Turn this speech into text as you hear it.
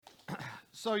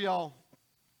So, y'all,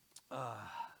 uh,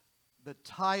 the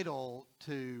title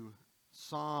to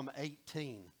Psalm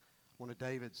 18, one of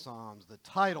David's Psalms, the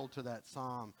title to that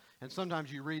Psalm, and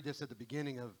sometimes you read this at the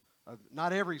beginning of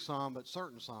not every Psalm, but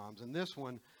certain Psalms. And this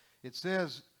one, it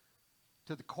says,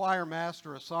 to the choir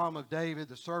master, a Psalm of David,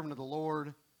 the servant of the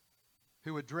Lord,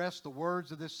 who addressed the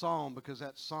words of this Psalm, because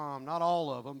that Psalm, not all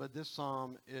of them, but this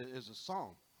Psalm is a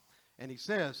song. And he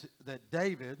says that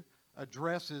David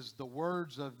addresses the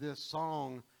words of this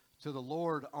song to the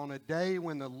Lord on a day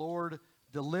when the Lord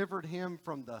delivered him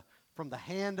from the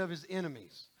hand of his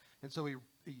enemies. And so he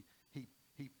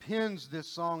pens this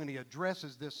song and he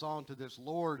addresses this song to this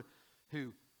Lord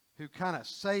who kind of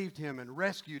saved him and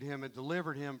rescued him and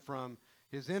delivered him from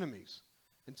his enemies.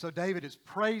 And so David is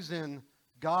praising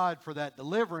God for that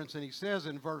deliverance, and he says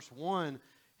in verse 1,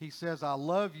 he says, I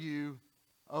love you,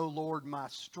 O Lord, my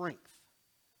strength.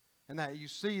 And that you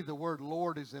see the word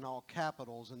Lord is in all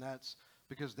capitals, and that's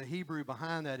because the Hebrew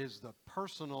behind that is the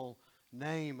personal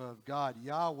name of God,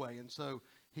 Yahweh. And so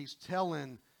he's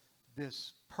telling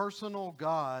this personal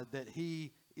God that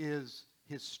he is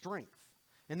his strength.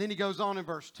 And then he goes on in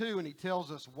verse 2 and he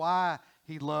tells us why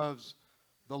he loves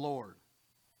the Lord.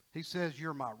 He says,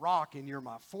 you're my rock and you're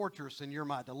my fortress and you're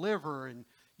my deliverer and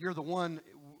you're the one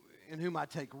in whom I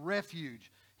take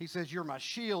refuge. He says, you're my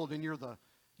shield and you're the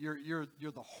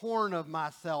horn of my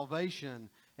salvation.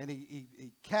 And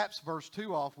he caps verse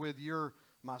 2 off with, you're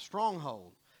my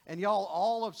stronghold. And y'all,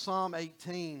 all of Psalm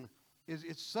 18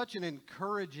 it's such an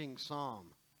encouraging psalm.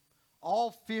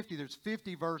 All 50, there's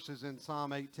 50 verses in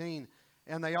Psalm 18,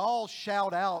 and they all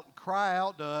shout out, cry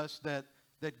out to us that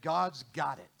God's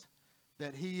got it,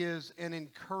 that he is an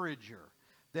encourager,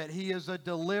 that he is a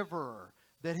deliverer,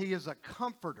 that he is a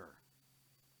comforter.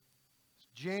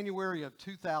 January of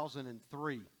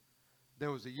 2003,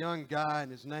 there was a young guy,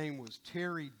 and his name was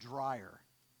Terry Dreyer.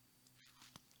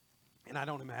 And I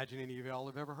don't imagine any of y'all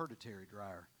have ever heard of Terry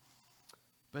Dreyer.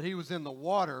 But he was in the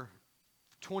water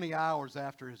 20 hours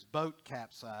after his boat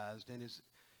capsized, and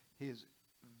his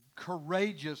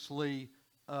courageously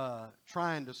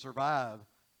trying to survive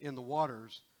in the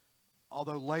waters,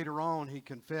 although later on he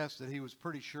confessed that he was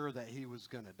pretty sure that he was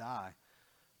going to die.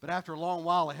 But after a long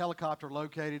while, a helicopter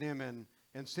located him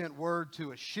and sent word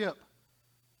to a ship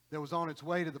that was on its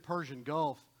way to the Persian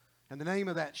Gulf. And the name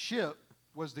of that ship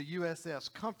was the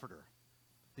USS Comforter.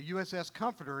 The USS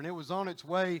Comforter, and it was on its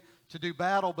way to do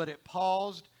battle, but it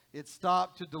paused, it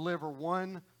stopped to deliver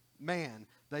one man.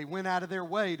 They went out of their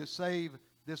way to save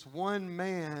this one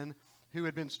man who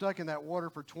had been stuck in that water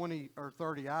for 20 or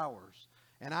 30 hours.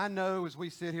 And I know as we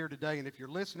sit here today, and if you're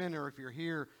listening or if you're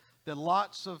here, that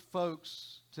lots of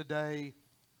folks today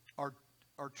are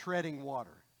treading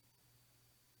water.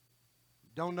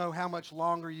 Don't know how much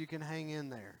longer you can hang in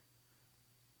there.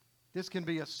 This can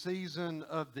be a season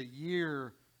of the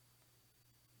year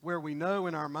where we know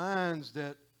in our minds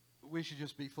that we should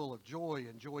just be full of joy,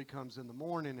 and joy comes in the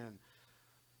morning. And,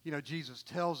 you know, Jesus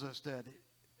tells us that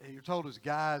he told his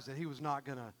guys that he was not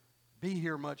going to be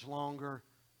here much longer,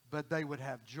 but they would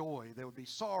have joy. There would be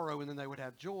sorrow, and then they would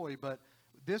have joy. But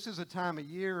this is a time of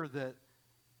year that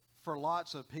for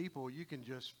lots of people, you can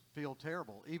just feel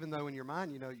terrible, even though in your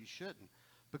mind you know you shouldn't,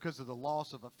 because of the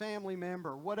loss of a family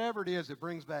member, whatever it is, it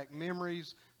brings back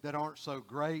memories that aren't so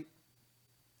great.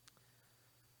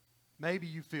 Maybe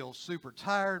you feel super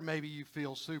tired. Maybe you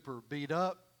feel super beat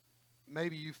up.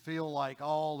 Maybe you feel like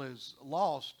all is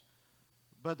lost.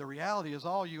 But the reality is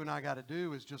all you and I got to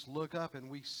do is just look up and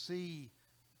we see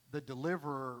the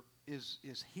deliverer is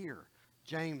here.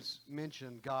 James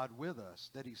mentioned God with us,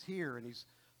 that he's here and he's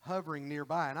hovering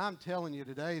nearby. And I'm telling you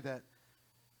today that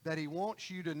he wants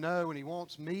you to know and he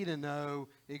wants me to know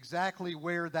exactly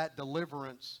where that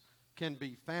deliverance can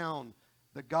be found.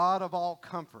 The God of all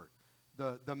comfort.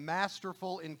 The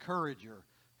masterful encourager.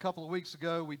 A couple of weeks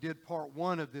ago, we did part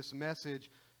 1 of this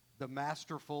message, the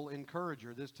masterful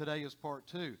encourager. Today is part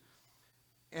 2.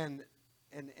 And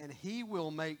he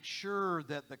will make sure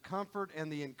that the comfort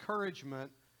and the encouragement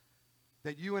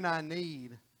that you and I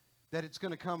need, that it's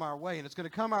going to come our way. And it's going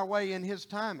to come our way in his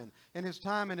timing. And his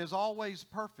timing is always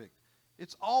perfect.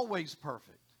 It's always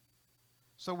perfect.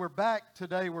 So we're back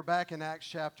in Acts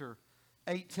chapter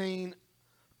 18.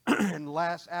 And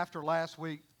after last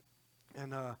week,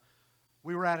 and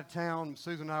we were out of town.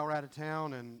 Susan and I were out of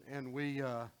town, and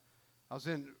I was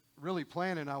really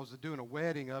planning. I was doing a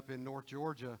wedding up in North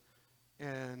Georgia,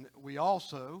 and we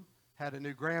also had a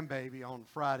new grandbaby on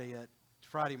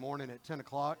Friday morning at 10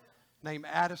 o'clock, named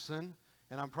Addison.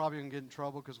 And I'm probably gonna get in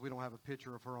trouble because we don't have a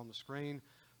picture of her on the screen,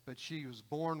 but she was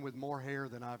born with more hair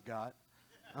than I've got.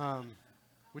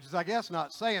 which is, I guess,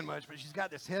 not saying much, but she's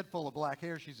got this head full of black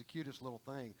hair. She's the cutest little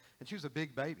thing, and she was a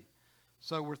big baby.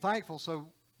 So we're thankful.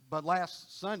 But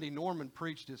last Sunday, Norman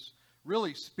preached this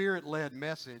really spirit-led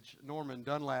message, Norman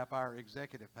Dunlap, our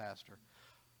executive pastor.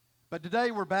 But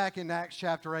today we're back in Acts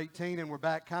chapter 18, and we're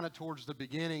back kind of towards the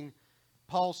beginning.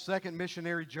 Paul's second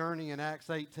missionary journey in Acts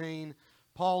 18.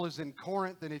 Paul is in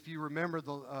Corinth, and if you remember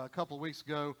a couple of weeks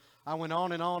ago, I went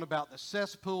on and on about the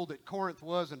cesspool that Corinth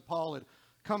was, and Paul had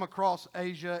come across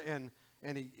Asia, and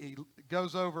he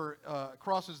goes over,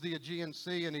 crosses the Aegean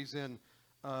Sea, and he's in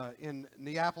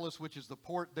Neapolis, which is the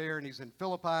port there, and he's in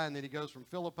Philippi, and then he goes from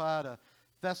Philippi to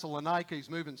Thessalonica. He's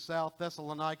moving south,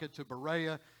 Thessalonica to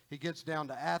Berea. He gets down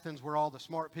to Athens, where all the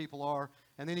smart people are,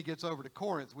 and then he gets over to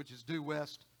Corinth, which is due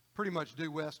west, pretty much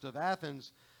due west of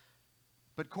Athens.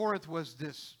 But Corinth was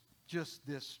this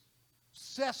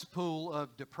cesspool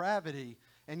of depravity,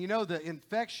 and you know the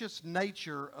infectious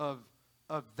nature of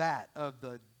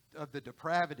the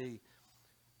depravity.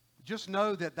 Just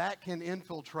know that can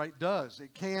infiltrate.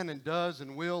 It can and does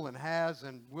and will and has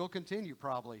and will continue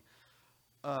probably.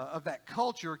 Of that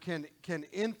culture can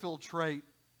infiltrate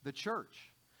the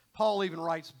church. Paul even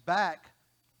writes back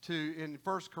in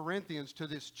 1 Corinthians to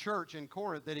this church in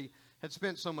Corinth that he had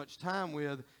spent so much time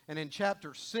with. And in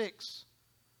chapter 6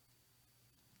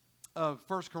 of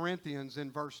 1 Corinthians,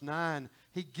 in verse 9,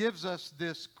 he gives us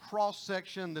this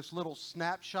cross-section, this little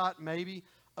snapshot maybe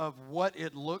of what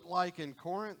it looked like in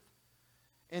Corinth.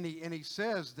 And he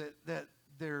says that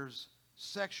there's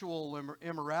sexual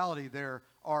immorality, there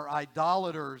are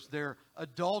idolaters, there are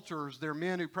adulterers, there are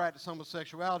men who practice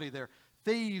homosexuality, there are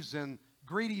thieves and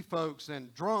greedy folks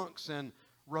and drunks and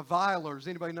revilers.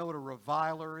 Anybody know what a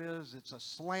reviler is? It's a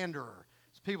slanderer.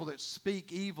 It's people that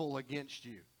speak evil against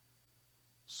you.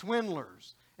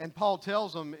 Swindlers. And Paul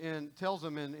tells them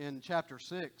in chapter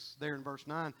 6, there in verse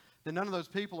 9, that none of those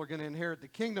people are going to inherit the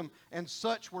kingdom, and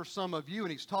such were some of you.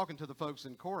 And he's talking to the folks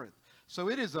in Corinth. So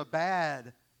it is a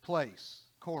bad place,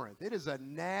 Corinth. It is a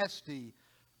nasty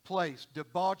place.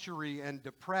 Debauchery and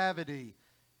depravity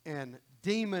and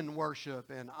demon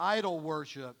worship and idol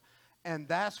worship. And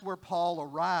that's where Paul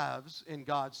arrives in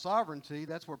God's sovereignty.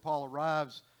 That's where Paul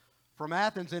arrives from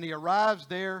Athens. And he arrives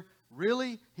there,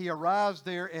 he arrives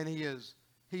there and he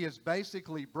is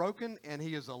basically broken, and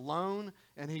he is alone,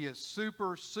 and he is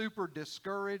super, super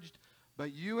discouraged.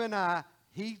 But you and I,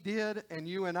 he did, and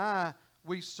you and I,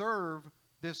 we serve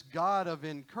this God of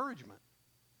encouragement.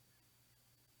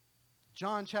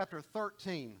 John chapter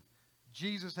 13,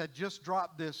 Jesus had just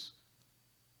dropped this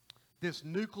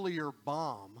nuclear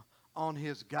bomb on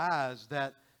his guys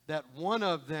that one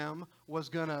of them was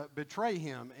going to betray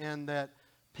him, and that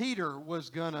Peter was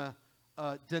going to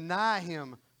deny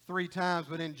him 3 times.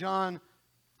 But in John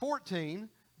 14,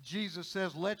 Jesus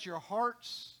says, let your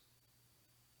hearts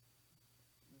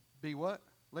be what?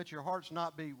 Let your hearts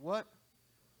not be what?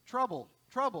 Troubled.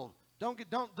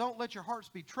 Don't let your hearts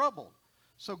be troubled.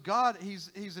 So God,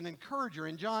 he's an encourager.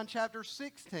 In John chapter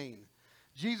 16,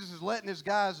 Jesus is letting his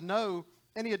guys know,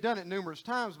 and he had done it numerous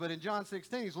times, but in John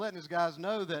 16, he's letting his guys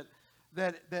know that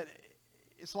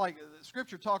it's like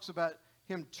Scripture talks about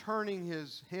him turning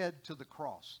his head to the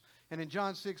cross. And in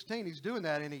John 16, he's doing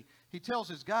that, and he tells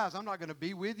his guys, I'm not going to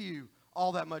be with you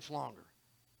all that much longer.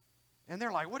 And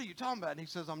they're like, what are you talking about? And he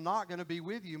says, I'm not going to be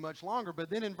with you much longer. But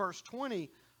then in verse 20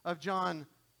 of John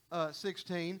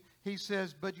 16, he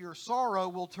says, but your sorrow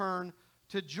will turn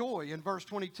to joy. In verse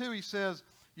 22, he says,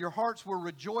 your hearts will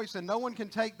rejoice, and no one can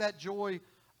take that joy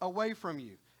away from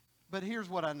you. But here's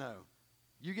what I know.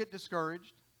 You get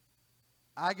discouraged.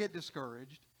 I get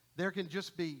discouraged. There can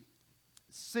just be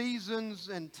seasons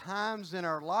and times in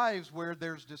our lives where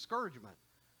there's discouragement.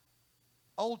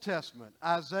 Old Testament,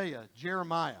 Isaiah,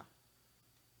 Jeremiah,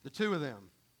 the 2 of them,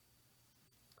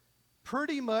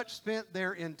 pretty much spent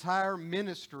their entire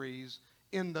ministries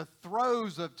in the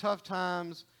throes of tough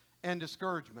times and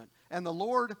discouragement. And the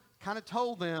Lord kind of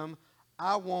told them,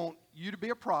 I want you to be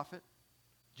a prophet.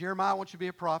 Jeremiah, I want you to be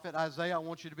a prophet. Isaiah, I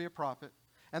want you to be a prophet.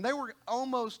 And they were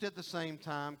almost at the same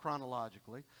time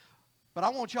chronologically. But I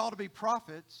want y'all to be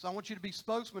prophets. I want you to be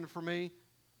spokesmen for me.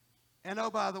 And oh,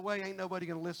 by the way, ain't nobody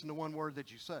going to listen to one word that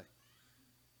you say.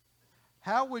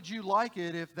 How would you like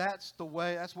it if that's the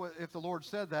way, if the Lord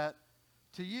said that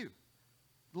to you?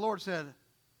 The Lord said,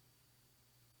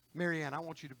 Marianne, I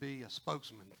want you to be a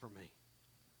spokesman for me.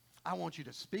 I want you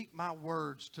to speak my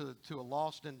words to a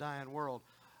lost and dying world.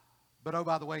 But oh,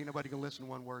 by the way, ain't nobody going to listen to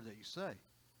one word that you say.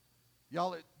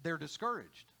 Y'all, they're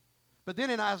discouraged. But then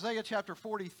in Isaiah chapter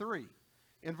 43,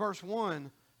 in verse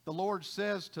 1, the Lord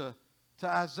says to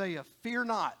Isaiah, fear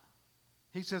not.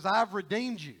 He says, I've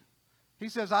redeemed you. He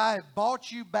says, I have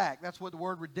bought you back. That's what the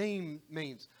word redeem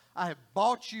means. I have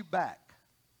bought you back.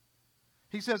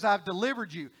 He says, I've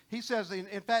delivered you. He says,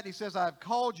 in fact, he says, I've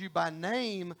called you by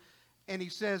name, and he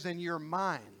says, and you're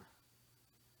mine.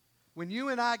 When you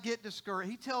and I get discouraged,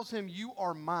 he tells him, you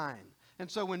are mine. And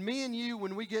so when me and you,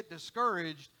 when we get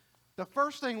discouraged, the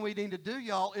first thing we need to do,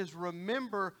 y'all, is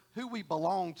remember who we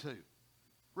belong to.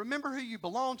 Remember who you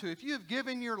belong to. If you have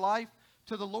given your life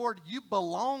to the Lord, you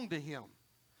belong to him.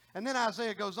 And then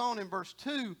Isaiah goes on in verse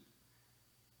 2.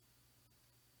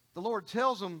 The Lord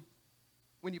tells them,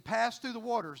 when you pass through the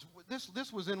waters,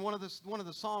 this was in one of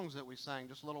the songs that we sang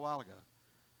just a little while ago.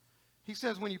 He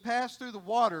says, when you pass through the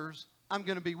waters, I'm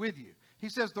going to be with you. He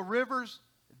says, the rivers,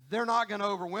 they're not going to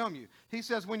overwhelm you. He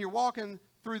says, when you're walking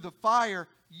through the fire,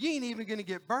 you ain't even going to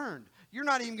get burned. You're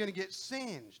not even going to get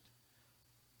singed.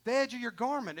 The edge of your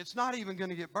garment, it's not even going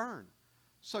to get burned.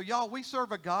 So, y'all, we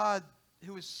serve a God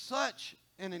who is such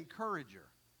an encourager.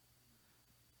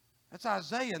 That's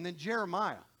Isaiah. And then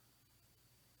Jeremiah.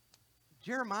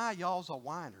 Jeremiah, y'all's a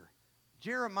whiner.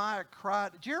 Jeremiah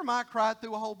cried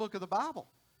through a whole book of the Bible.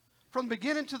 From the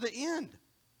beginning to the end.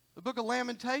 The book of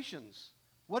Lamentations.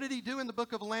 What did he do in the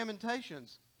book of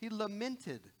Lamentations? He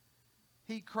lamented.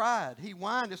 He cried. He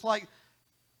whined. It's like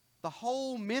the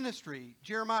whole ministry,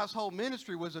 Jeremiah's whole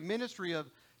ministry was a ministry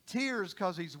of tears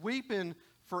because he's weeping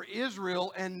for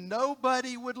Israel and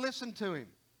nobody would listen to him.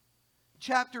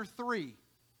 Chapter 3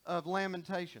 of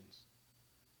Lamentations.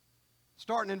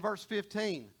 Starting in verse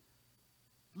 15.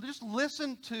 Just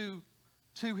listen to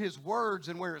his words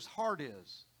and where his heart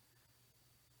is.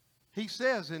 He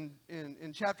says in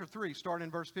chapter 3, starting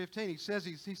in verse 15, he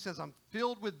says, I'm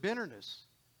filled with bitterness.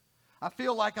 I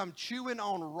feel like I'm chewing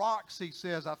on rocks, he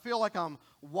says. I feel like I'm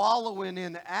wallowing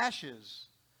in ashes.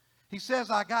 He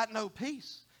says, I got no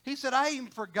peace. He said, I even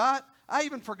forgot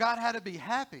how to be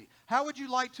happy. How would you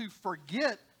like to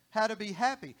forget how to be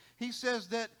happy? He says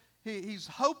that he's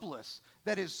hopeless,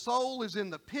 that his soul is in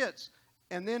the pits.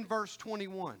 And then verse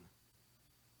 21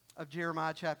 of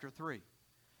Jeremiah chapter 3,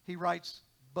 he writes,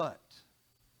 but,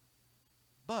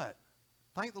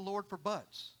 thank the Lord for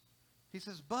buts. He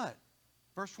says, but,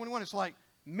 verse 21, it's like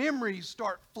memories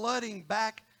start flooding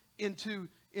back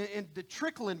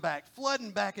trickling back,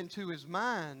 flooding back into his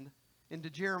mind, into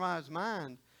Jeremiah's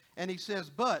mind. And he says,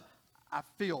 but I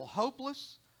feel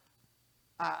hopeless.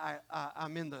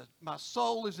 My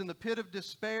soul is in the pit of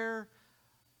despair.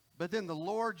 But then the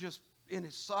Lord just, in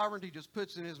his sovereignty, just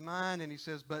puts in his mind and he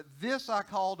says, but this I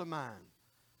call to mind,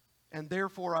 and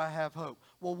therefore I have hope.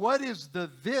 Well, what is the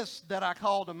this that I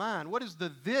call to mind? What is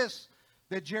the this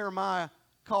that Jeremiah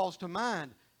calls to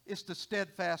mind? It's the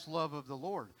steadfast love of the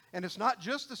Lord. And it's not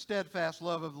just the steadfast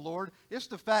love of the Lord. It's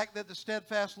the fact that the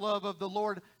steadfast love of the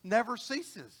Lord never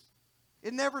ceases.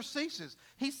 It never ceases.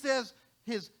 He says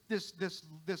this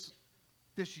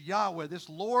Yahweh, this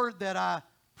Lord that I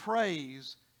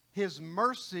praise, his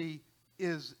mercy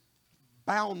is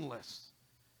boundless.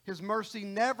 His mercy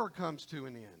never comes to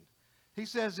an end. He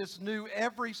says it's new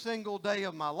every single day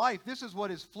of my life. This is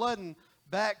what is flooding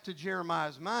back to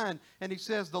Jeremiah's mind. And he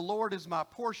says, the Lord is my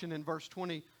portion in verse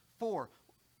 24.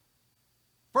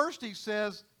 First he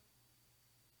says,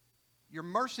 your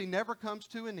mercy never comes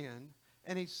to an end.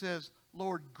 And he says,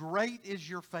 Lord, great is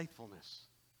your faithfulness.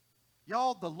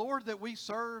 Y'all, the Lord that we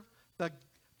serve, the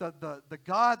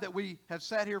God that we have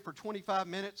sat here for 25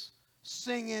 minutes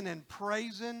singing and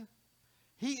praising,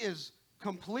 he is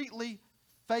completely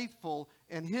faithful,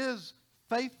 and his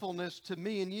faithfulness to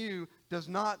me and you does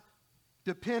not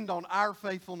depend on our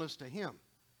faithfulness to him.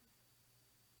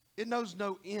 It knows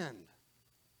no end,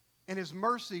 and his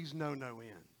mercies know no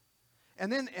end.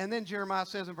 And then Jeremiah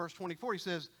says in verse 24, he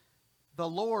says, the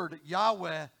Lord,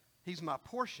 Yahweh, he's my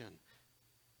portion.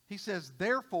 He says,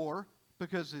 therefore,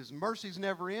 because his mercies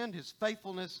never end, his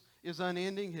faithfulness is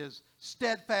unending, his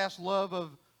steadfast love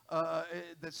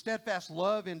the steadfast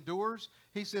love endures.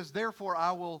 He says, therefore,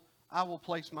 I will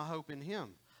place my hope in him.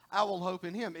 I will hope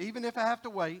in him. Even if I have to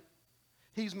wait,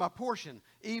 he's my portion.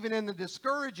 Even in the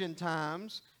discouraging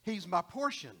times, he's my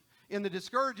portion. In the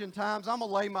discouraging times, I'm going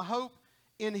to lay my hope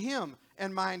in him.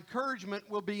 And my encouragement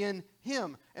will be in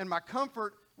him. And my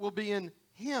comfort will be in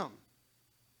him.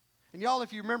 And y'all,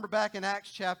 if you remember back in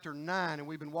Acts chapter 9, and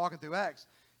we've been walking through Acts,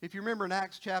 if you remember in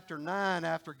Acts chapter 9,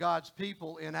 after God's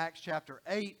people in Acts chapter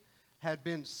 8 had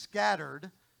been scattered,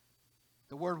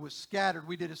 the word was scattered.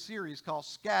 We did a series called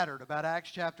Scattered about Acts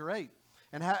chapter 8.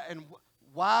 And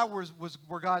why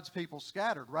were God's people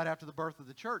scattered right after the birth of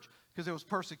the church? Because it was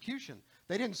persecution.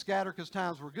 They didn't scatter because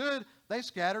times were good. They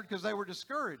scattered because they were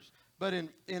discouraged. But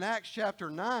in Acts chapter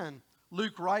 9,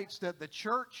 Luke writes that the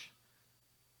church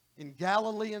in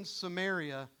Galilee and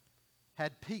Samaria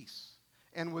had peace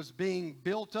and was being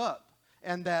built up,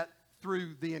 and that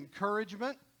through the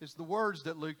encouragement, is the words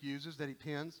that Luke uses, that he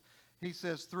pens. He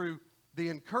says, through the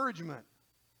encouragement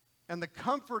and the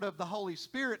comfort of the Holy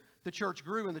Spirit, the church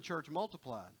grew and the church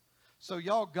multiplied. So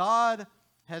y'all, God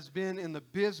has been in the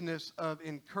business of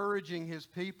encouraging his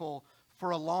people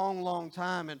for a long, long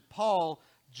time. And Paul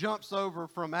jumps over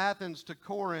from Athens to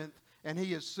Corinth, and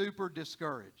he is super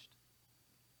discouraged.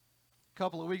 A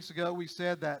couple of weeks ago, we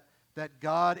said that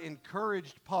God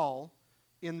encouraged Paul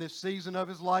in this season of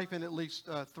his life in at least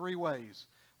three ways.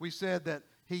 We said that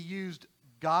he used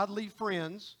godly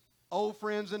friends, old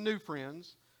friends and new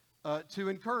friends, to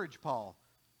encourage Paul.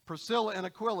 Priscilla and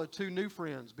Aquila, two new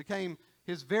friends, became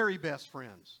his very best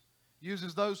friends.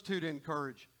 Uses those two to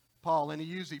encourage Paul. And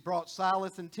he brought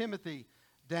Silas and Timothy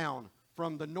down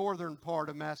from the northern part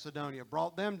of Macedonia,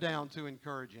 brought them down to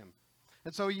encourage him.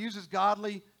 And so he uses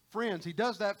godly friends. He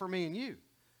does that for me and you.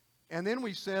 And then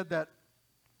we said that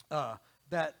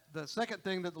the second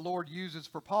thing that the Lord uses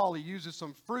for Paul, he uses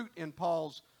some fruit in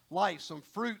Paul's life, some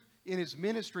fruit in his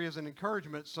ministry as an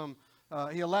encouragement.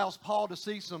 He allows Paul to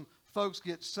see some folks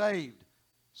get saved.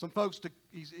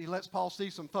 He lets Paul see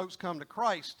some folks come to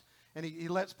Christ, and he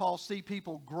lets Paul see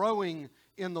people growing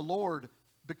in the Lord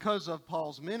because of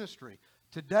Paul's ministry.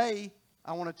 Today,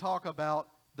 I want to talk about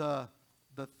the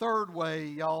third way,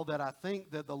 y'all, that I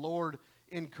think that the Lord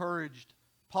encouraged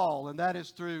Paul, and that is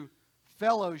through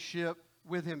fellowship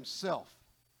with himself.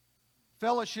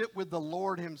 Fellowship with the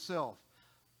Lord himself.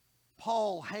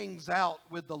 Paul hangs out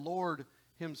with the Lord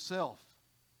himself.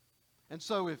 And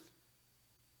so if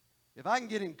I can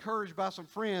get encouraged by some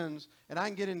friends and I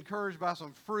can get encouraged by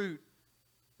some fruit,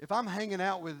 if I'm hanging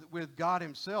out with God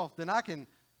himself, then I can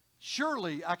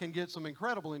get some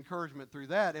incredible encouragement through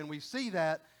that. And we see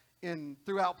that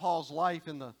throughout Paul's life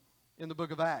in the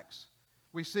book of Acts.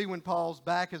 We see when Paul's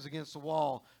back is against the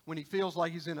wall, when he feels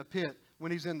like he's in a pit,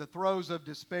 when he's in the throes of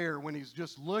despair, when he's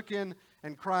just looking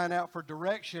and crying out for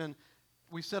direction.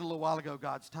 We said a little while ago,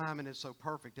 God's timing is so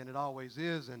perfect, and it always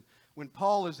is. And when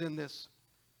Paul is in this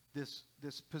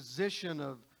position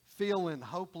of feeling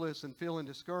hopeless and feeling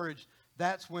discouraged,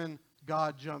 that's when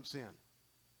God jumps in.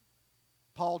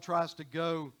 Paul tries to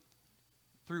go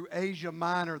through Asia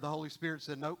Minor. The Holy Spirit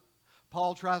said, nope.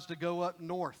 Paul tries to go up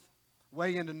north,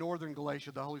 way into northern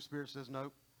Galatia. The Holy Spirit says,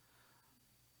 nope.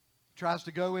 Tries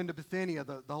to go into Bithynia.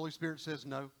 The Holy Spirit says,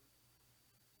 no.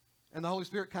 And the Holy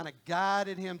Spirit kind of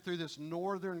guided him through this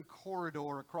northern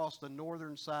corridor across the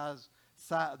northern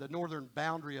the northern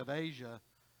boundary of Asia,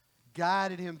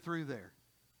 guided him through there.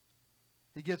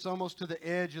 He gets almost to the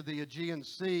edge of the Aegean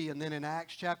Sea, and then in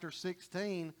Acts chapter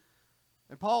 16,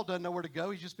 and Paul doesn't know where to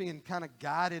go. He's just being kind of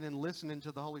guided and listening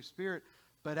to the Holy Spirit.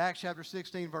 But Acts chapter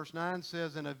 16, verse 9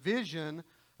 says, and a vision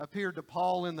appeared to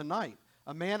Paul in the night.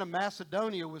 A man of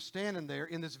Macedonia was standing there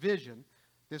in this vision.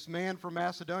 This man from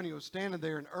Macedonia was standing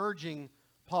there and urging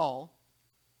Paul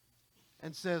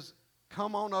and says,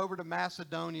 come on over to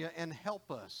Macedonia and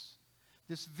help us.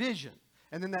 This vision.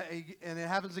 And then and it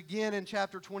happens again in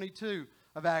chapter 22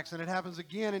 of Acts, and it happens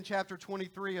again in chapter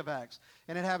 23 of Acts,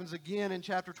 and it happens again in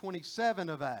chapter 27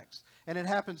 of Acts, and it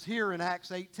happens here in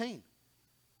Acts 18.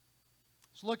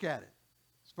 Let's look at it.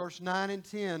 It's verse 9 and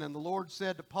 10. And the Lord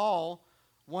said to Paul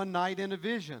one night in a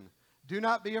vision, do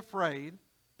not be afraid,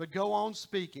 but go on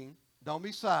speaking. Don't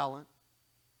be silent,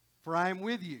 for I am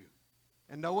with you,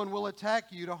 and no one will attack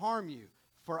you to harm you,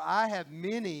 for I have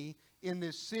many in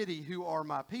this city who are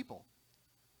my people.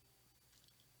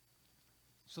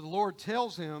 So the Lord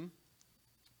tells him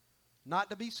not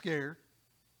to be scared,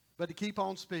 but to keep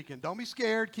on speaking. Don't be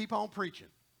scared, keep on preaching.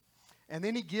 And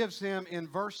then he gives him, in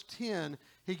verse 10,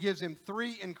 he gives him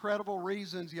three incredible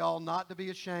reasons, y'all, not to be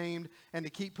ashamed and to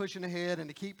keep pushing ahead and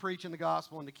to keep preaching the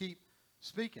gospel and to keep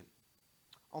speaking.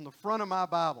 On the front of my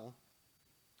Bible,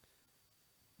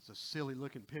 it's a silly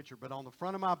looking picture, but on the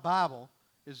front of my Bible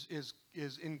is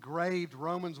engraved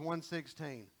Romans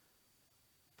 1:16.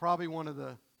 Probably one of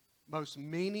the most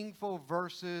meaningful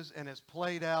verses, and has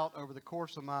played out over the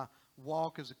course of my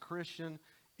walk as a Christian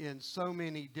in so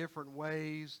many different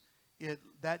ways.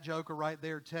 That joker right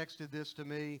there texted this to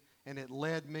me, and it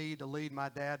led me to lead my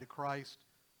dad to Christ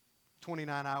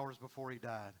 29 hours before he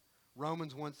died.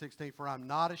 Romans 1:16, for I'm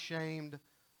not ashamed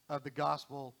of the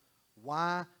gospel.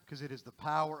 Why? Because it is the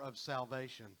power of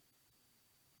salvation.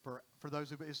 For those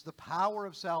who, it's the power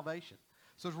of salvation.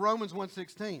 So it's Romans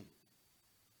 1:16.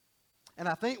 And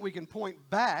I think we can point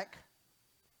back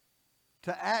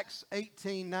to Acts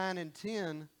 18, 9, and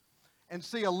 10 and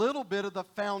see a little bit of the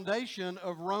foundation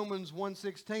of Romans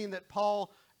 1:16 that Paul,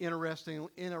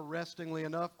 interestingly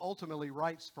enough, ultimately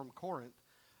writes from Corinth.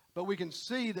 But we can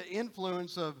see the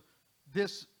influence of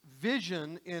this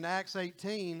vision in Acts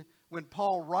 18 when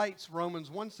Paul writes Romans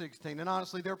 1:16. And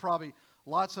honestly, there are probably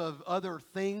lots of other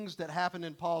things that happened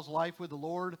in Paul's life with the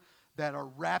Lord that are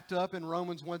wrapped up in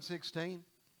Romans 1:16.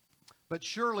 But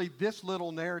surely this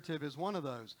little narrative is one of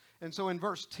those. And so in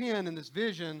verse 10 in this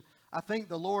vision, I think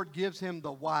the Lord gives him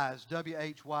the whys,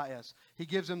 W-H-Y-S. He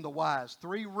gives him the whys.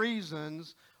 3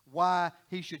 reasons why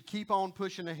he should keep on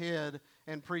pushing ahead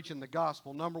and preaching the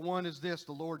gospel. Number 1 is this.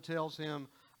 The Lord tells him,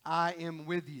 I am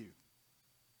with you.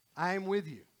 I am with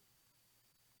you.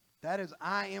 That is,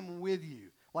 I am with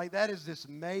you. Like that is this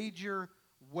major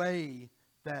way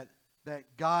that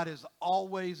God has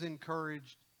always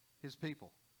encouraged his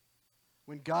people.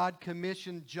 When God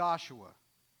commissioned Joshua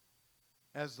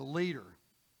as the leader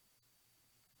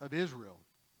of Israel,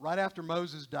 right after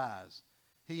Moses dies,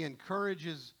 he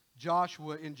encourages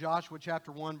Joshua in Joshua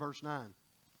chapter 1, verse 9.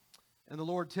 And the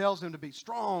Lord tells him to be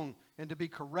strong and to be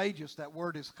courageous. That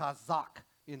word is chazak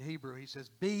in Hebrew. He says,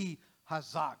 be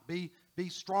chazak, be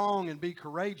strong and be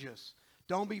courageous.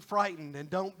 Don't be frightened and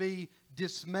don't be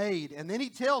dismayed. And then he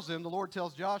tells him, the Lord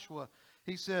tells Joshua,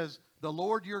 he says, the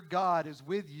Lord your God is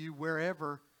with you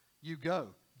wherever you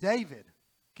go. David,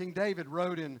 King David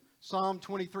wrote in Psalm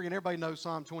 23, and everybody knows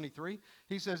Psalm 23.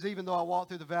 He says, even though I walk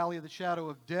through the valley of the shadow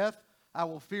of death, I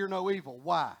will fear no evil.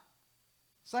 Why?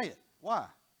 Say it. Why?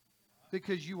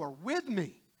 Because you are with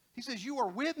me. He says, you are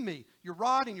with me. Your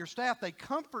rod and your staff, they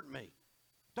comfort me.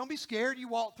 Don't be scared. You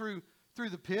walk through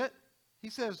the pit. He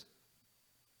says,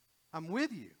 I'm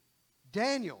with you.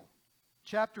 Daniel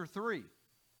chapter 3.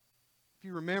 If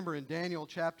you remember in Daniel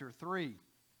chapter 3,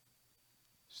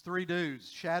 there's 3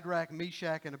 dudes, Shadrach,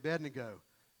 Meshach, and Abednego,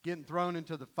 getting thrown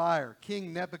into the fire.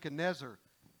 King Nebuchadnezzar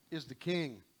is the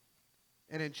king.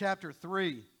 And in chapter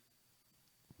 3,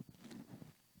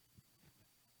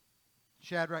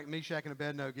 Shadrach, Meshach, and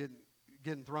Abednego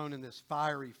getting thrown in this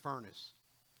fiery furnace.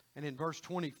 And in verse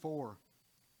 24,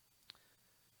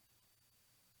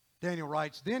 Daniel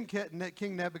writes, then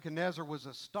King Nebuchadnezzar was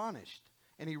astonished,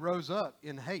 and he rose up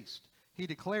in haste. He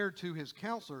declared to his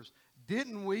counselors,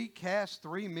 didn't we cast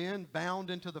 3 men bound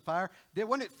into the fire?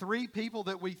 Wasn't it 3 people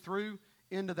that we threw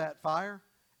into that fire?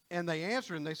 And they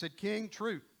answered him. They said, King,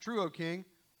 true, O king.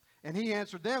 And he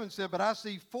answered them and said, but I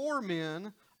see 4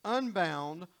 men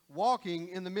unbound walking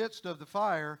in the midst of the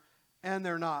fire, and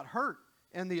they're not hurt.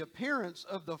 And the appearance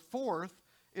of the 4th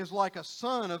is like a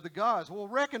son of the gods. Well,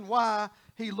 reckon why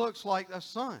he looks like a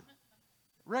son.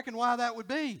 Reckon why that would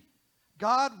be.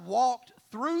 God walked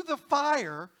through the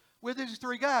fire with these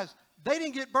 3 guys. They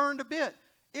didn't get burned a bit.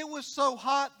 It was so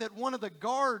hot that one of the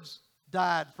guards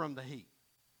died from the heat.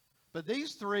 But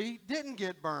these 3 didn't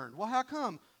get burned. Well, how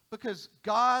come? Because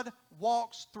God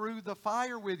walks through the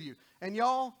fire with you. And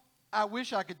y'all, I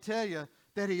wish I could tell you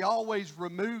that he always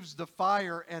removes the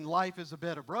fire and life is a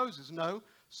bed of roses. No,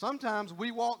 sometimes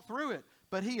we walk through it,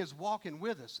 but he is walking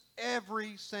with us.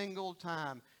 Every single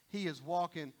time he is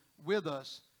walking with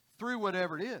us through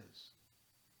whatever it is.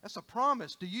 That's a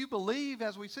promise. Do you believe,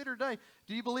 as we sit here today,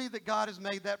 do you believe that God has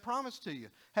made that promise to you?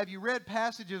 Have you read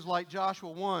passages like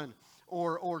Joshua 1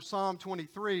 or Psalm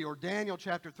 23 or Daniel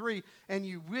chapter 3, and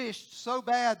you wished so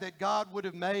bad that God would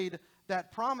have made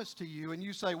that promise to you, and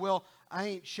you say, well, I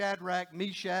ain't Shadrach,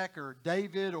 Meshach, or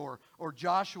David, or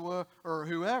Joshua, or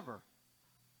whoever.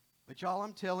 But y'all,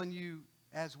 I'm telling you,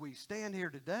 as we stand here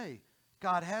today,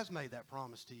 God has made that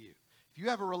promise to you. If you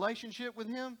have a relationship with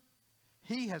him,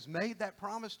 he has made that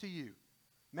promise to you.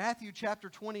 Matthew chapter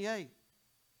 28,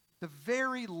 the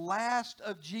very last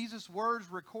of Jesus' words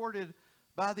recorded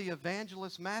by the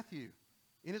evangelist Matthew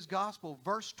in his gospel,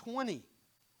 verse 20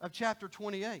 of chapter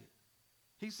 28.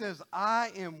 He says,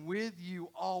 I am with you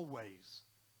always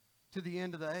to the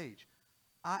end of the age.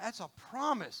 That's a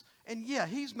promise. And yeah,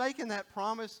 he's making that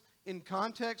promise in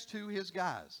context to his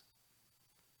guys.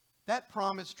 That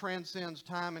promise transcends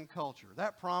time and culture.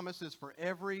 That promise is for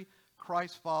every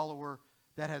Christ follower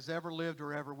that has ever lived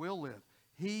or ever will live.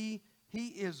 He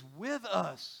is with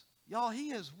us. Y'all,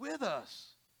 he is with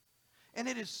us. And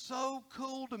it is so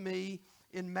cool to me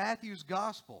in Matthew's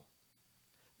gospel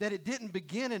that it didn't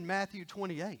begin in Matthew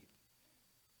 28.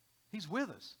 He's with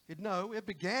us. It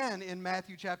began in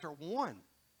Matthew chapter 1.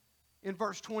 In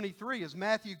verse 23, as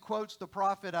Matthew quotes the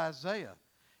prophet Isaiah.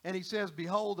 And he says,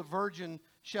 behold, the virgin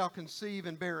shall conceive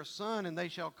and bear a son, and they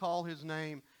shall call his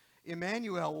name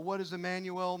Emmanuel. Well, what does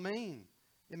Emmanuel mean?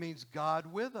 It means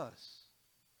God with us.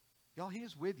 Y'all, he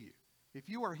is with you. If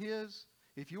you are his,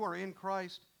 if you are in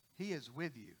Christ, he is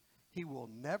with you. He will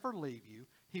never leave you.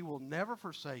 He will never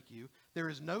forsake you. There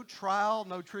is no trial,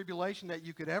 no tribulation that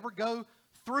you could ever go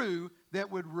through that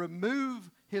would remove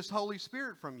his Holy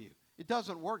Spirit from you. It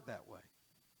doesn't work that way.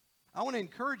 I want to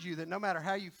encourage you that no matter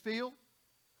how you feel,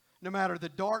 no matter the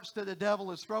darts that the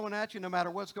devil is throwing at you, no matter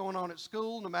what's going on at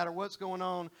school, no matter what's going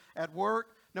on at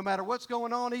work, no matter what's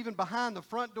going on even behind the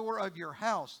front door of your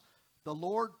house, the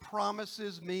Lord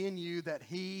promises me and you that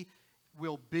He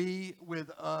will be with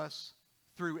us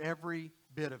through every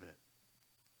bit of it.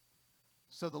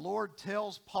 So the Lord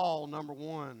tells Paul, number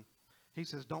one, He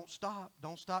says, don't stop.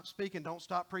 Don't stop speaking. Don't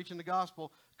stop preaching the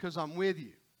gospel because I'm with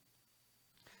you.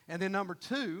 And then number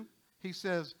two, He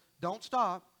says, don't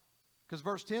stop, because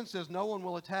verse 10 says, no one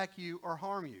will attack you or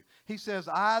harm you. He says,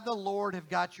 I, the Lord, have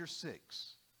got your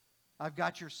six. I've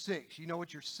got your six. You know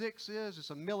what your six is?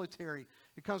 It's a military,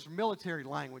 it comes from military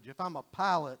language. If I'm a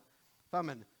pilot, if I'm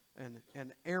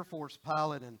an Air Force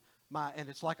pilot, and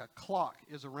it's like a clock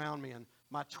is around me, and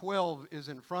my 12 is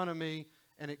in front of me,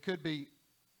 and it could be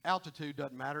altitude,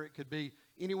 doesn't matter. It could be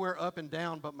anywhere up and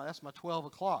down, but that's my 12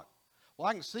 o'clock. Well,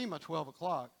 I can see my 12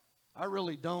 o'clock. I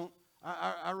really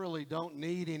don't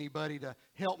need anybody to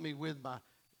help me with my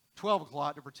 12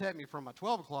 o'clock to protect me from my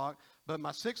 12 o'clock, but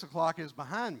my 6 o'clock is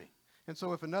behind me. And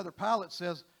so if another pilot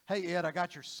says, hey, Ed, I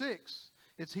got your six,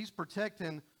 he's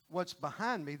protecting what's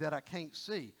behind me that I can't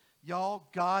see. Y'all,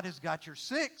 God has got your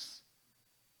six.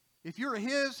 If you're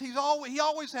His, He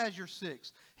always has your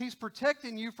six. He's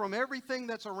protecting you from everything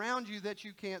that's around you that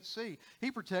you can't see.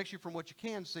 He protects you from what you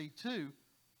can see too,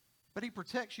 but He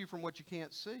protects you from what you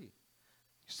can't see.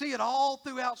 You see it all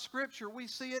throughout Scripture. We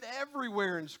see it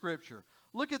everywhere in Scripture.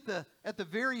 Look at the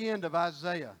very end of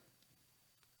Isaiah,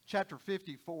 chapter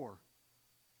 54.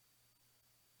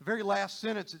 The very last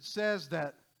sentence, it says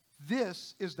that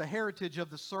this is the heritage of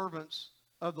the servants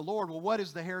of the Lord. Well, what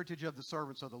is the heritage of the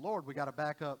servants of the Lord? We got to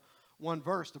back up one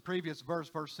verse. The previous verse,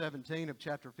 verse 17 of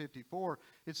chapter 54,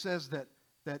 it says that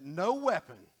no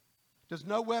weapon, does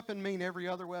no weapon mean every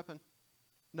other weapon?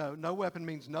 No, no weapon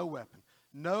means no weapon.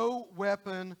 No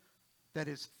weapon that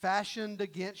is fashioned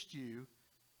against you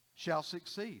shall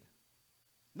succeed.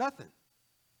 Nothing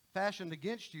fashioned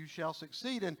against you shall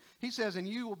succeed. And He says, and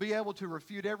you will be able to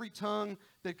refute every tongue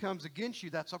that comes against you.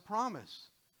 That's a promise.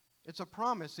 It's a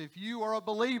promise. If you are a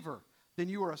believer, then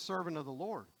you are a servant of the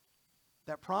Lord.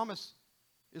 That promise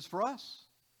is for us.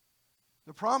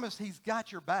 The promise, He's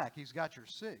got your back. He's got your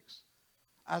six.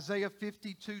 Isaiah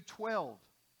 52:12.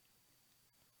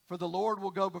 For the Lord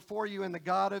will go before you, and the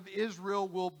God of Israel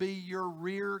will be your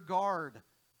rear guard.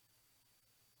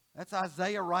 That's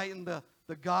Isaiah writing the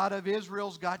God of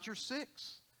Israel's got your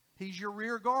six. He's your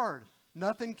rear guard.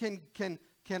 Nothing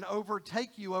can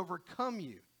overtake you, overcome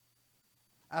you.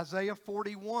 Isaiah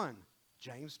 41.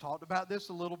 James talked about this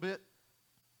a little bit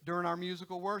during our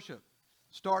musical worship.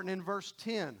 Starting in verse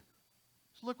 10.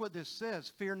 So look what this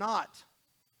says. Fear not.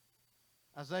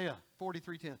 Isaiah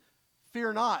 43:10.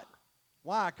 Fear not.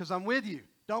 Why? Because I'm with you.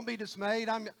 Don't be dismayed.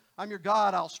 I'm your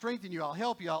God. I'll strengthen you. I'll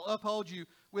help you. I'll uphold you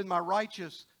with my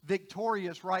righteous,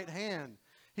 victorious right hand.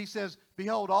 He says,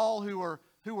 behold, all who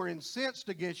are incensed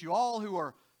against you, all who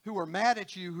are mad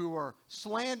at you, who are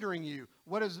slandering you,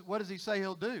 what does He say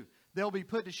He'll do? They'll be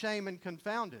put to shame and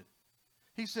confounded.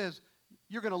 He says,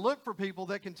 you're going to look for people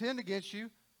that contend against you,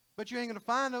 but you ain't going to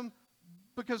find them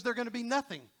because they're going to be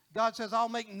nothing. God says, I'll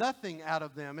make nothing out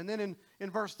of them. And then in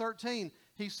verse 13,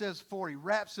 He says, He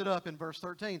wraps it up in verse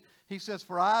 13. He says,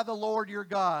 for I, the Lord your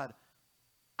God,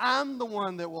 I'm the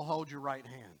one that will hold your right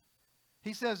hand.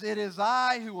 He says, it is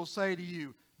I who will say to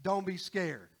you, don't be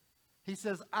scared. He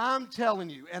says, I'm telling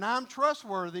you, and I'm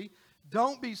trustworthy.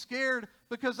 Don't be scared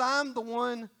because I'm the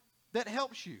one that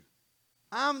helps you.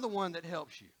 I'm the one that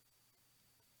helps you.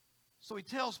 So He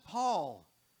tells Paul,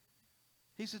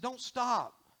 He says, don't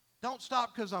stop. Don't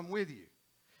stop because I'm with you.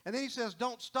 And then He says,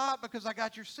 don't stop because I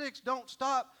got your six. Don't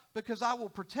stop because I will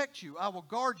protect you. I will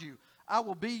guard you. I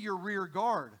will be your rear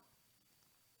guard.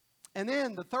 And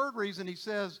then the third reason He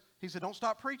said, don't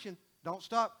stop preaching. Don't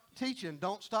stop teaching.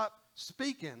 Don't stop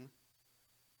speaking.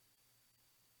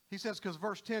 He says, because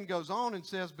verse 10 goes on and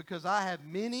says, because I have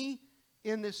many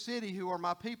in this city who are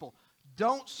my people.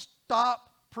 Don't stop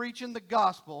preaching the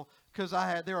gospel because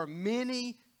there are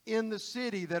many in the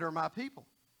city that are my people.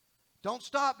 Don't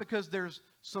stop because there's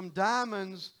some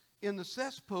diamonds in the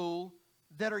cesspool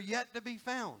that are yet to be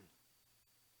found.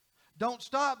 Don't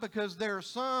stop because there are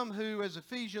some who, as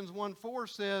Ephesians 1:4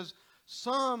 says,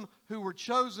 some who were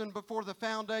chosen before the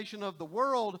foundation of the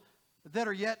world that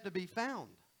are yet to be found.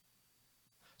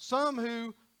 Some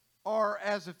who are,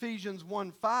 as Ephesians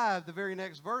 1:5, the very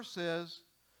next verse says,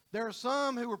 there are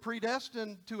some who were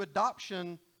predestined to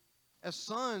adoption as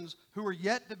sons who are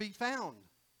yet to be found.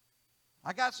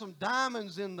 I got some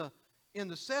diamonds in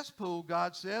the cesspool,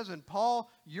 God says, and Paul,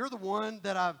 you're the one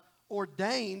that I've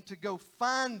ordained to go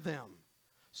find them.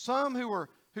 Some who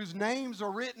whose names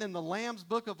are written in the Lamb's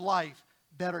book of life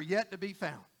that are yet to be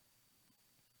found.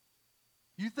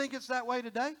 You think it's that way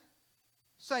today?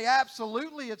 Say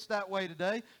absolutely it's that way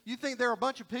today. You think there are a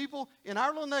bunch of people in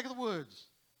our little neck of the woods,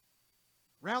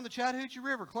 around the Chattahoochee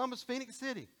River, Columbus, Phoenix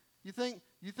City. You think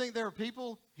there are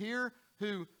people here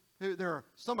who there are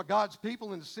some of God's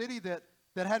people in the city that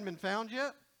hadn't been found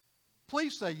yet?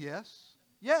 Please say yes.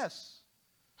 Yes.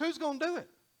 Who's going to do it?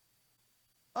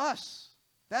 Us.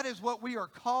 That is what we are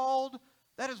called.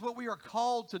 That is what we are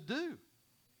called to do.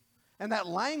 And that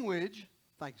language,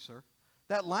 thank you, sir.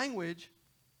 That language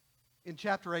in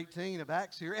chapter 18 of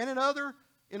Acts here, and in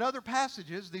other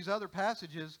passages, these other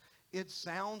passages, it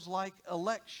sounds like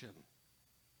election.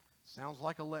 Sounds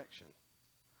like election.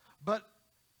 But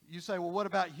you say, well, what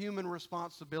about human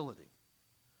responsibility?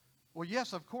 Well,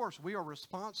 yes, of course, we are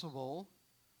responsible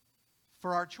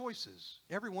for our choices.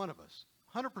 Every one of us.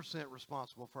 100%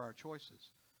 responsible for our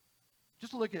choices.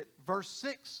 Just look at verse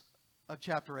 6 of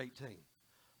chapter 18.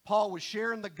 Paul was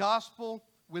sharing the gospel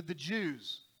with the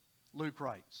Jews, Luke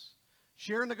writes.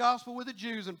 Sharing the gospel with the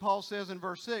Jews, and Paul says in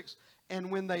verse 6,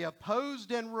 and when they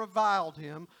opposed and reviled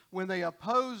him, when they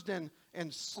opposed and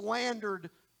slandered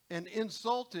and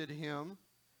insulted him,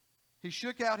 he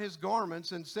shook out his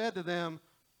garments and said to them,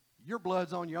 your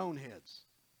blood's on your own heads.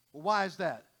 Well, why is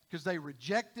that? Because they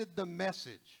rejected the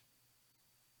message.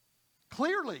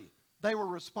 Clearly, they were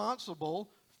responsible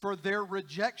for their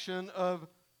rejection of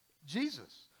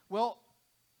Jesus. Well,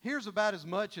 here's about as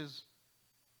much as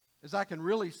I can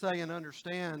really say and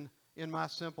understand in my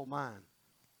simple mind.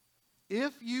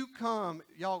 If you come,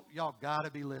 y'all got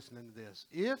to be listening to this.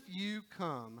 If you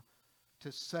come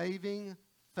to saving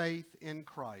faith in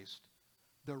Christ,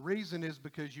 the reason is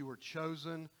because you were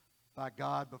chosen by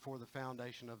God before the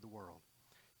foundation of the world.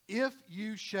 If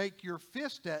you shake your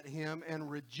fist at him and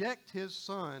reject his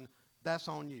son, that's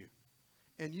on you.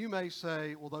 And you may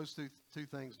say, well, those two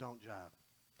things don't jive.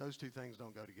 Those two things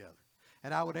don't go together.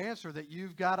 And I would answer that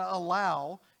you've got to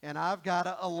allow, and I've got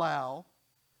to allow,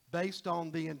 based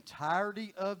on the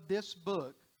entirety of this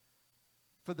book,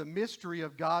 for the mystery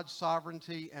of God's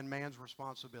sovereignty and man's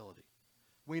responsibility.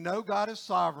 We know God is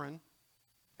sovereign,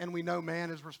 and we know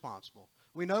man is responsible.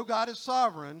 We know God is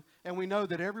sovereign, and we know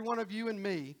that every one of you and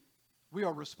me, we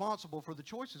are responsible for the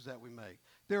choices that we make.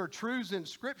 There are truths in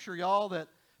Scripture, y'all, that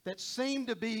seem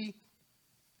to be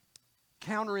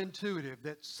counterintuitive,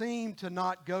 that seem to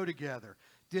not go together.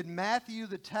 Did Matthew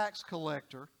the tax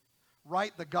collector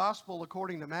write the gospel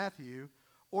according to Matthew,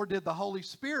 or did the Holy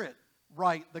Spirit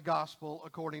write the gospel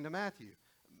according to Matthew?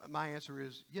 My answer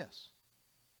is yes.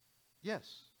 Yes.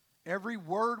 Every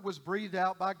word was breathed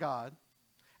out by God,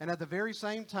 and at the very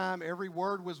same time, every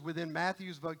word was within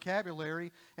Matthew's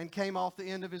vocabulary and came off the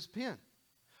end of his pen.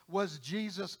 Was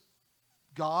Jesus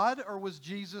God or was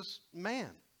Jesus man?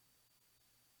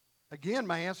 Again,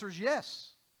 my answer is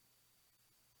yes.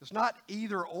 It's not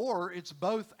either or, it's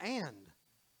both and.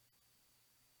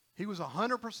 He was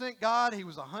 100% God, he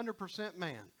was 100%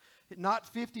 man.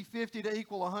 Not 50-50 to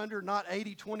equal 100, not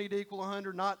 80-20 to equal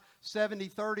 100, not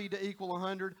 70-30 to equal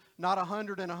 100, not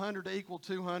 100 and 100 to equal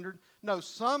 200. No,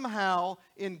 somehow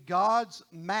in God's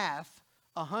math,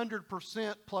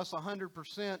 100% plus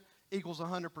 100% equals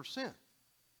 100%.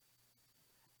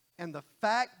 And the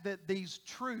fact that these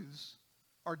truths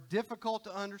are difficult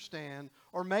to understand,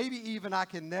 or maybe even I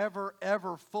can never,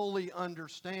 ever fully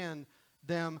understand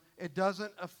them, it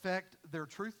doesn't affect their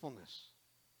truthfulness.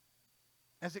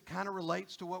 As it kind of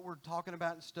relates to what we're talking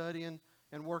about and studying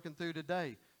and working through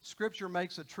today. Scripture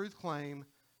makes a truth claim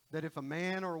that if a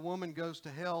man or a woman goes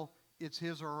to hell, it's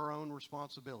his or her own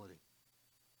responsibility.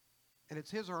 And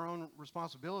it's his or her own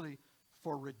responsibility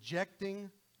for rejecting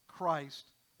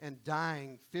Christ and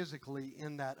dying physically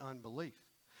in that unbelief.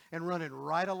 And running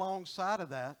right alongside of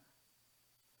that,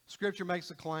 Scripture makes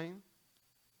a claim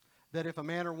that if a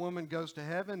man or woman goes to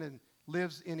heaven and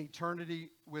lives in eternity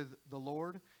with the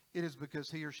Lord, it is because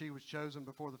he or she was chosen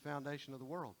before the foundation of the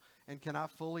world. And can I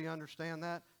fully understand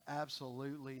that?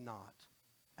 Absolutely not.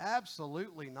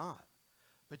 Absolutely not.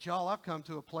 But y'all, I've come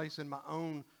to a place in my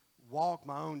own walk,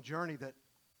 my own journey, that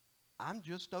I'm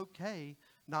just okay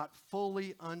not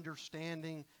fully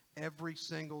understanding every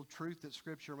single truth that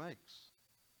Scripture makes.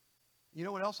 You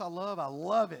know what else I love? I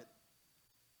love it.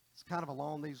 It's kind of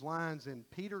along these lines in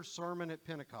Peter's sermon at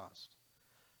Pentecost.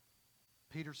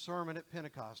 Peter's sermon at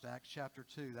Pentecost, Acts chapter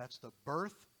 2. That's the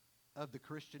birth of the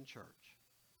Christian church.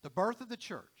 The birth of the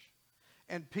church.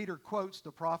 And Peter quotes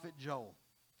the prophet Joel.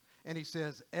 And he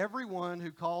says, everyone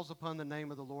who calls upon the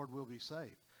name of the Lord will be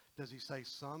saved. Does he say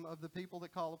some of the people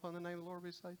that call upon the name of the Lord will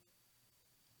be saved?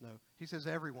 No. He says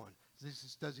everyone.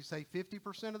 Does he say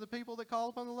 50% of the people that call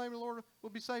upon the name of the Lord will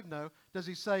be saved? No. Does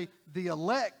he say the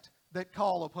elect that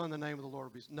call upon the name of the Lord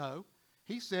will be saved? No.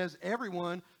 He says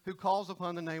everyone who calls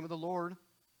upon the name of the Lord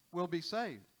will be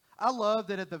saved. I love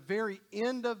that at the very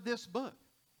end of this book,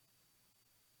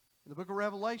 in the book of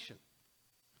Revelation,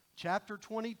 chapter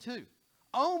 22,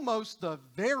 almost the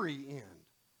very end,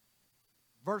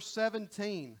 verse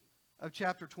 17 of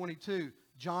chapter 22,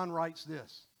 John writes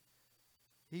this.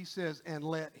 He says, and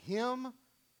let him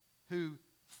who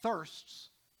thirsts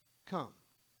come.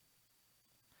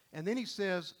 And then he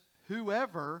says,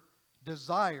 whoever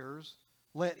desires,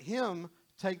 let him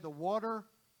take the water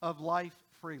of life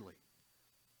freely.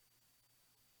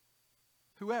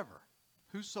 Whoever,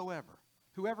 whosoever,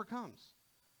 whoever comes.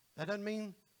 That doesn't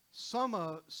mean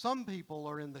some people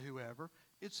are in the whoever.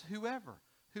 It's whoever.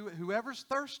 Whoever's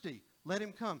thirsty, let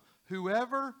him come.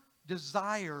 Whoever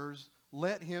desires,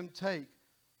 let him take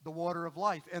the water of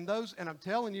life. And I'm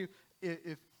telling you,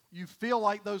 if you feel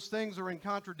like those things are in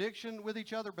contradiction with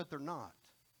each other, but they're not.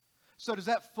 So does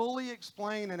that fully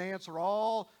explain and answer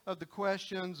all of the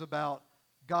questions about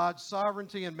God's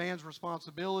sovereignty and man's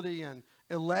responsibility and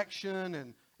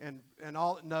election and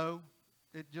all? No,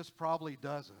 it just probably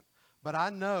doesn't. But I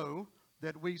know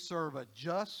that we serve a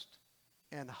just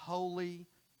and holy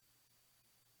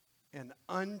and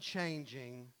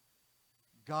unchanging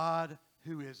God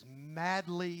who is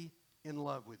madly in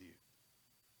love with you.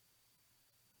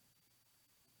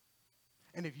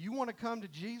 And if you want to come to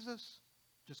Jesus,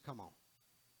 just come on.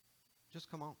 Just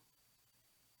come on.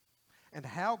 And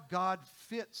how God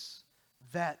fits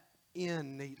that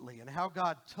in neatly and how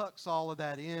God tucks all of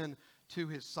that in to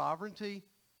his sovereignty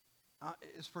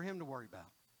is for him to worry about.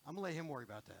 I'm going to let him worry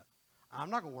about that. I'm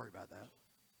not going to worry about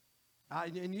that.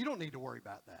 And you don't need to worry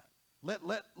about that.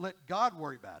 Let God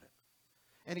worry about it.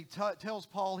 And he tells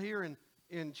Paul here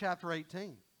in chapter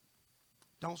 18,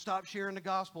 don't stop sharing the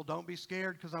gospel. Don't be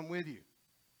scared because I'm with you.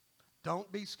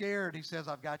 Don't be scared. He says,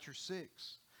 I've got your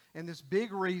six. And this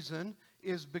big reason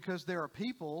is because there are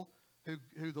people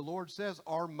who the Lord says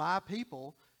are my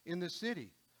people in this city.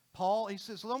 Paul, he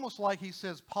says, it's almost like he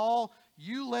says, Paul,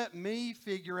 you let me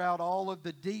figure out all of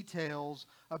the details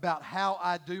about how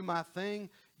I do my thing.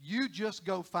 You just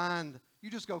go find them. You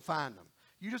just go find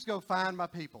my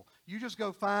people. You just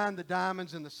go find the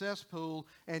diamonds in the cesspool,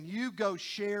 and you go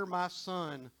share my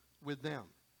son with them.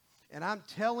 And I'm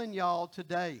telling y'all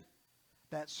today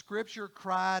that Scripture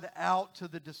cried out to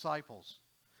the disciples.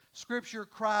 Scripture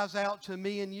cries out to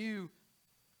me and you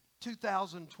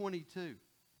 2022.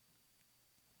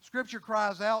 Scripture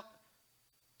cries out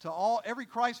to every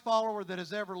Christ follower that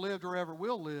has ever lived or ever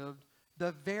will live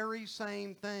the very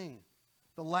same thing.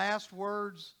 The last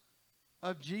words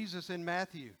of Jesus in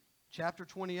Matthew chapter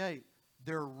 28,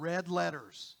 they're red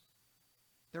letters.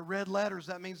 They're red letters.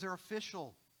 That means they're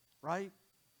official, right?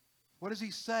 What does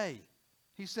he say?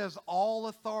 He says all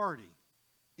authority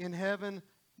in heaven.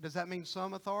 Does that mean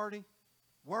some authority?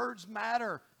 Words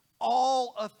matter.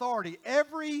 All authority.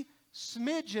 Every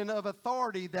smidgen of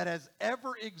authority that has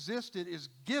ever existed is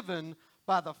given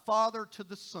by the Father to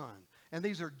the Son. And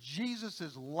these are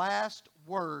Jesus' last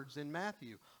words in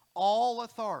Matthew. All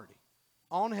authority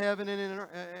on heaven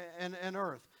and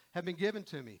earth have been given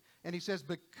to me. And he says,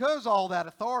 because all that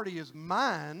authority is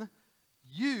mine,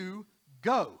 you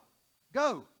go.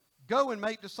 Go. Go and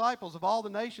make disciples of all the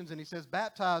nations. And he says,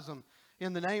 baptize them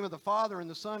in the name of the Father and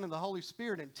the Son and the Holy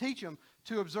Spirit, and teach them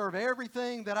to observe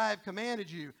everything that I have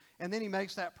commanded you. And then he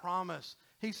makes that promise.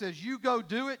 He says, you go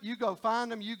do it, you go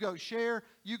find them, you go share,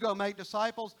 you go make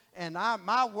disciples, and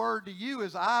my word to you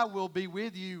is I will be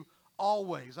with you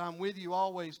always. I'm with you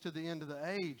always to the end of the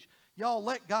age. Y'all,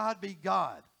 let God be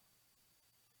God.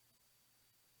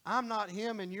 I'm not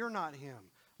him and you're not him.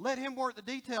 Let him work the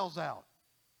details out.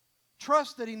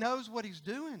 Trust that he knows what he's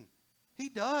doing. He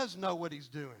does know what he's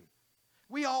doing.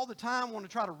 We all the time want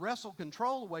to try to wrestle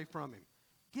control away from him.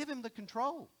 Give him the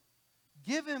control.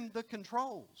 Give him the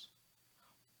controls.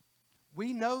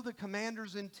 We know the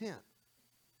commander's intent.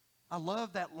 I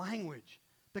love that language.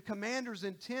 The commander's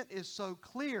intent is so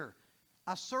clear.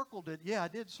 I circled it. Yeah, I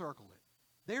did circle it.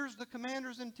 There's the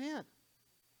commander's intent.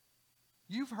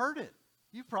 You've heard it.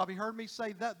 You've probably heard me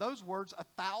say those words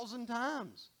 1,000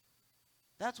 times.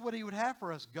 That's what he would have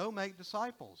for us. Go make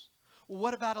disciples. Well,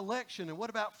 what about election? And what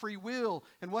about free will?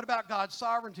 And what about God's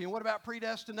sovereignty? And what about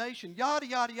predestination? Yada,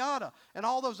 yada, yada. And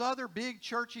all those other big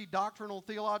churchy doctrinal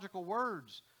theological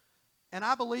words. And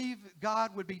I believe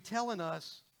God would be telling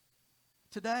us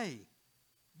today,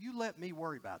 you let me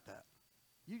worry about that.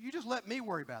 You just let me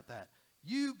worry about that.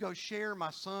 You go share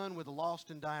my son with a lost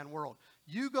and dying world.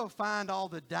 You go find all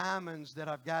the diamonds that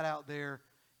I've got out there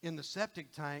in the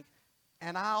septic tank,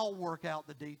 and I'll work out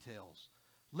the details.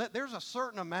 There's a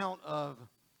certain amount of,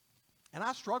 and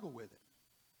I struggle with it.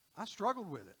 I struggled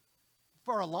with it.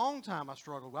 For a long time I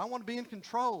struggled with it. I want to be in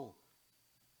control.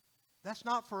 That's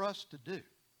not for us to do.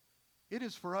 It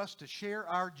is for us to share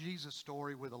our Jesus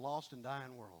story with a lost and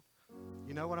dying world.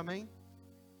 You know what I mean?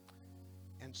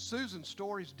 And Susan's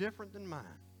story is different than mine.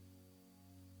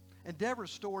 And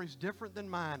Deborah's story is different than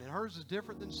mine. And hers is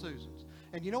different than Susan's.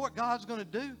 And you know what God's going to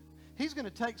do? He's going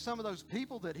to take some of those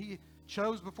people that He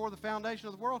chose before the foundation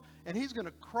of the world, and He's going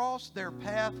to cross their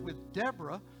path with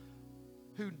Deborah,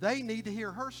 who they need to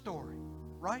hear her story,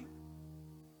 right?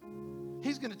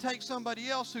 He's going to take somebody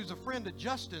else who's a friend of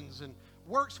Justin's and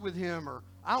works with him, or,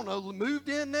 I don't know, moved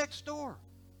in next door.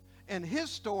 And his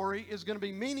story is going to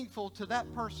be meaningful to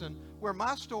that person, where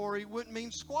my story wouldn't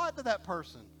mean squat to that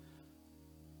person.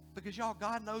 Because, y'all,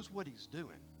 God knows what He's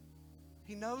doing.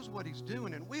 He knows what He's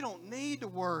doing, and we don't need to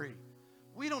worry.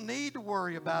 We don't need to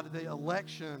worry about the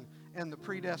election and the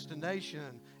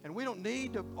predestination, and we don't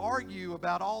need to argue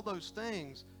about all those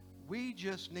things. We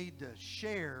just need to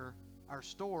share our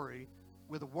story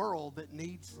with a world that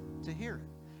needs to hear it.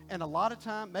 And a lot of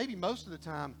time, maybe most of the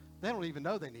time, they don't even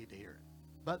know they need to hear it,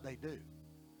 but they do.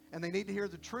 And they need to hear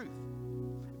the truth.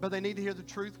 But they need to hear the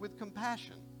truth with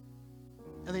compassion.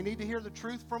 And they need to hear the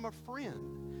truth from a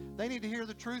friend. They need to hear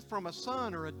the truth from a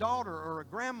son or a daughter or a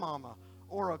grandmama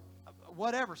or a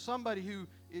whatever, somebody who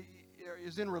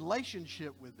is in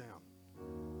relationship with them.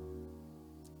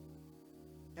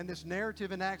 And this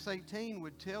narrative in Acts 18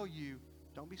 would tell you,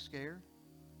 don't be scared.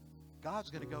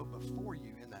 God's going to go before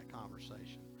you in that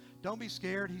conversation. Don't be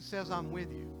scared. He says, I'm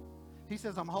with you. He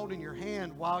says, I'm holding your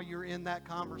hand while you're in that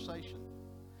conversation.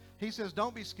 He says,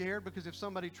 don't be scared, because if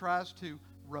somebody tries to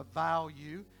revile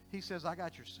you, He says, I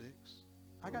got your six.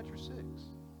 I got your six.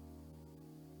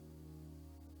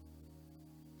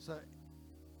 So,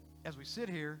 as we sit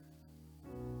here,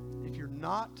 if you're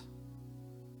not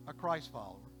a Christ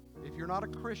follower, if you're not a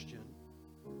Christian,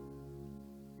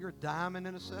 you're a diamond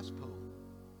in a cesspool.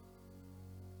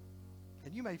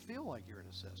 And you may feel like you're in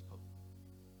a cesspool,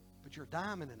 but you're a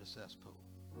diamond in a cesspool.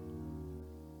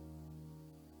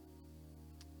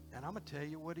 And I'm going to tell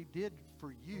you what He did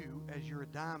for you as you're a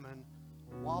diamond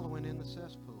wallowing in the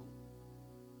cesspool.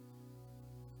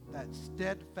 That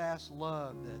steadfast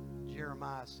love that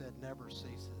Jeremiah said never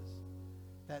ceases.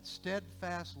 That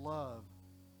steadfast love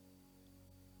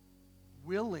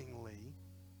willingly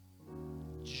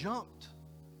jumped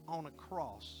on a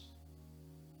cross,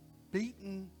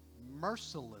 beaten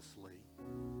mercilessly,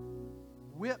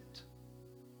 whipped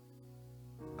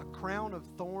a crown of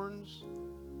thorns,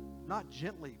 not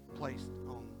gently placed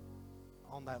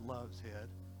on that love's head,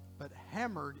 but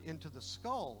hammered into the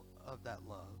skull of that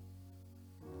love.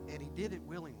 And He did it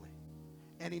willingly.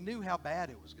 And He knew how bad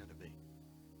it was going to be.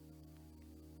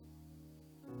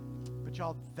 But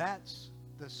y'all, that's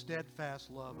the steadfast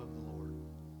love of the Lord.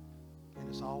 And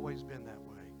it's always been that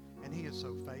way. And He is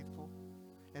so faithful.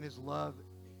 And His love,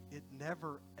 it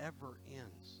never, ever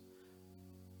ends.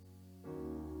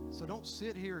 So don't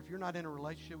sit here, if you're not in a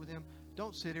relationship with Him,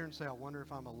 don't sit here and say, I wonder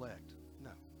if I'm elect.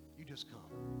 No, you just come.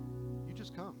 You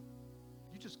just come.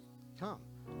 You just come.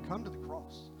 Come to the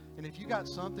cross. And if you got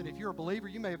something, if you're a believer,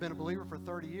 you may have been a believer for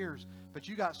 30 years, but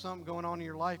you got something going on in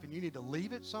your life and you need to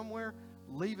leave it somewhere,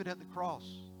 leave it at the cross.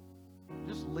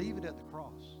 Just leave it at the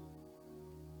cross.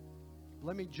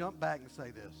 Let me jump back and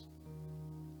say this.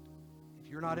 If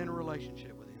you're not in a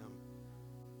relationship with Him,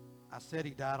 I said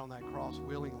He died on that cross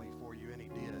willingly for you, and He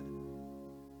did.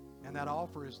 And that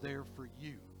offer is there for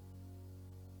you.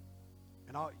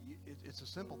 And it's a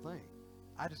simple thing.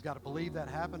 I just got to believe that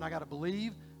happened. I got to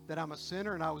believe that I'm a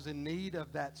sinner and I was in need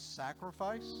of that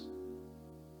sacrifice.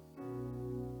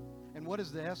 And what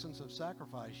is the essence of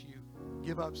sacrifice? You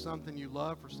give up something you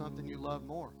love for something you love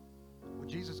more. Well,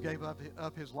 Jesus gave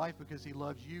up His life because He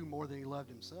loves you more than He loved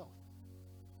Himself.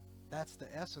 That's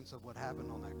the essence of what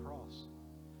happened on that cross.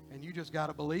 And you just got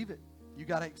to believe it. You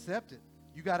got to accept it.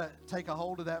 You got to take a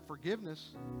hold of that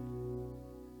forgiveness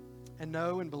and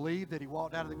know and believe that He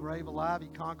walked out of the grave alive. He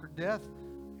conquered death.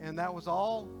 And that was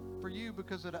all for you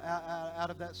because out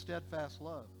of that steadfast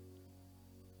love.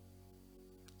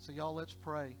 So y'all, let's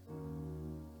pray.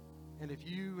 And if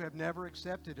you have never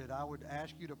accepted it, I would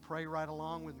ask you to pray right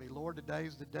along with me. Lord, today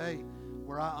is the day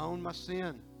where I own my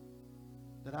sin.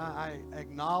 That I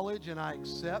acknowledge and I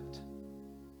accept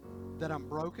that I'm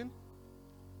broken,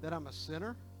 that I'm a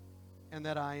sinner, and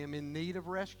that I am in need of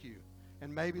rescue.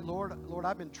 And maybe, Lord,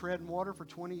 I've been treading water for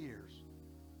 20 years.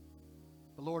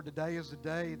 But Lord, today is the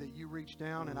day that you reach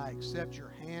down and I accept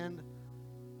your hand.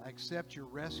 I accept your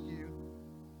rescue.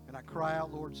 And I cry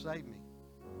out, Lord, save me.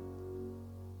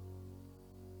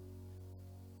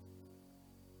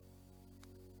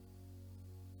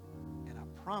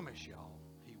 promise y'all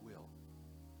He will.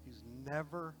 He's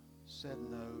never said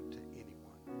no to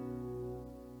anyone.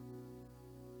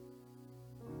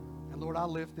 And Lord, I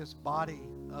lift this body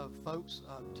of folks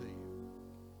up to you.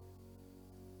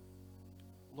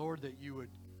 Lord, that you would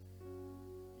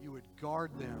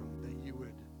guard them, that you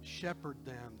would shepherd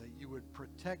them, that you would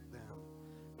protect them,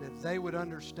 that they would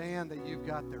understand that you've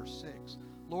got their six.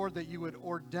 Lord, that you would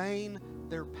ordain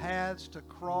their paths to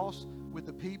cross with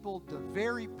the people, the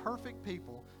very perfect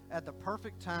people, at the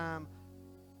perfect time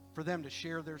for them to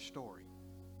share their story.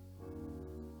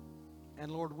 And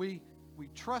Lord, we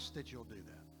trust that you'll do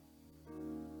that.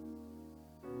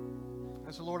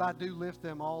 And so, Lord, I do lift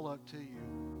them all up to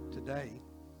you today.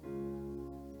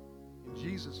 In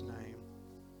Jesus' name.